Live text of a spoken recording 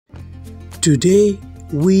Today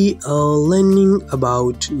we are learning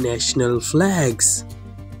about national flags.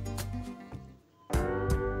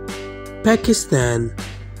 Pakistan,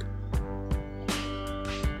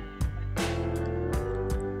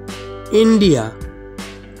 India,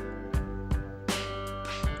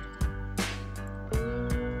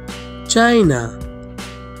 China,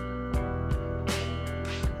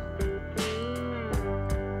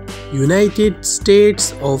 United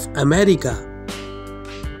States of America,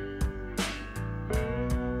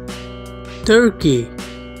 Turkey,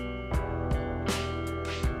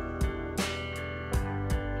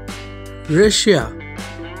 Russia,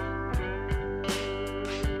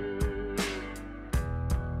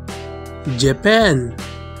 Japan,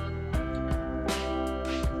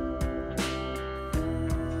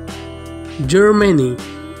 Germany,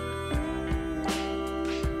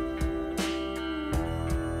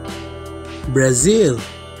 Brazil,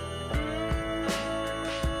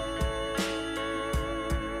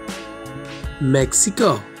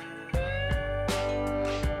 Mexico,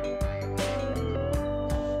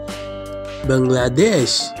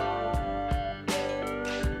 Bangladesh,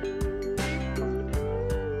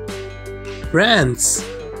 France,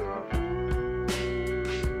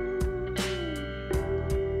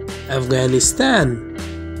 Afghanistan,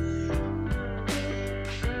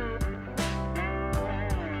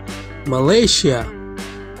 Malaysia,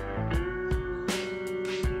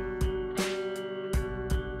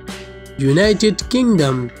 United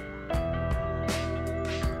Kingdom,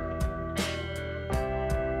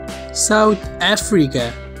 South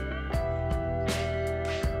Africa,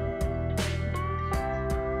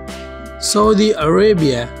 Saudi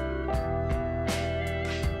Arabia,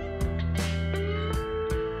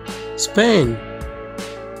 Spain,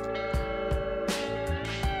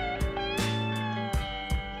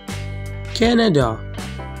 Canada,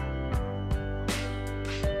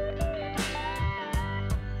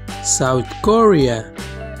 South Korea,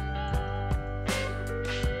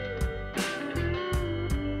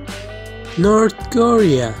 North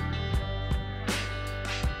Korea,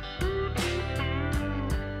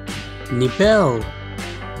 Nepal,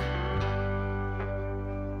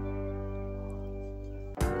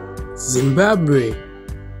 Zimbabwe,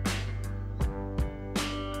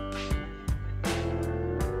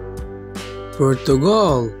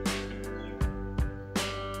 Portugal,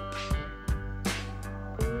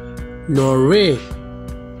 Norway,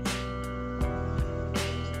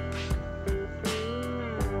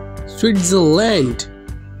 Switzerland,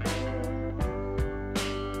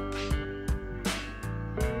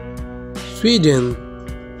 Sweden,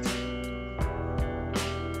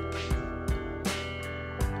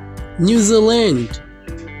 New Zealand,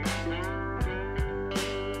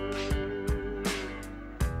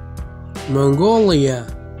 Mongolia,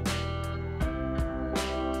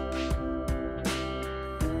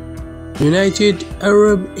 United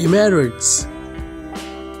Arab Emirates,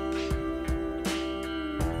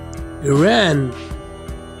 Iran,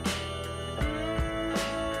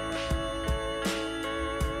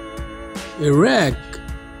 Iraq,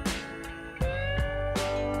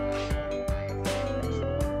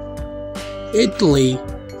 Italy,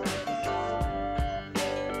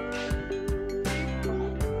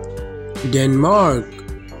 Denmark,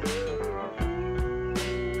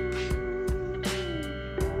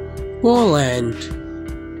 Poland.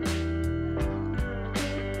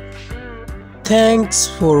 Thanks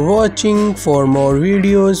for watching. For more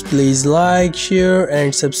videos, please like, share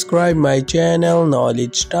and subscribe my channel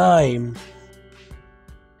Knowledge Time.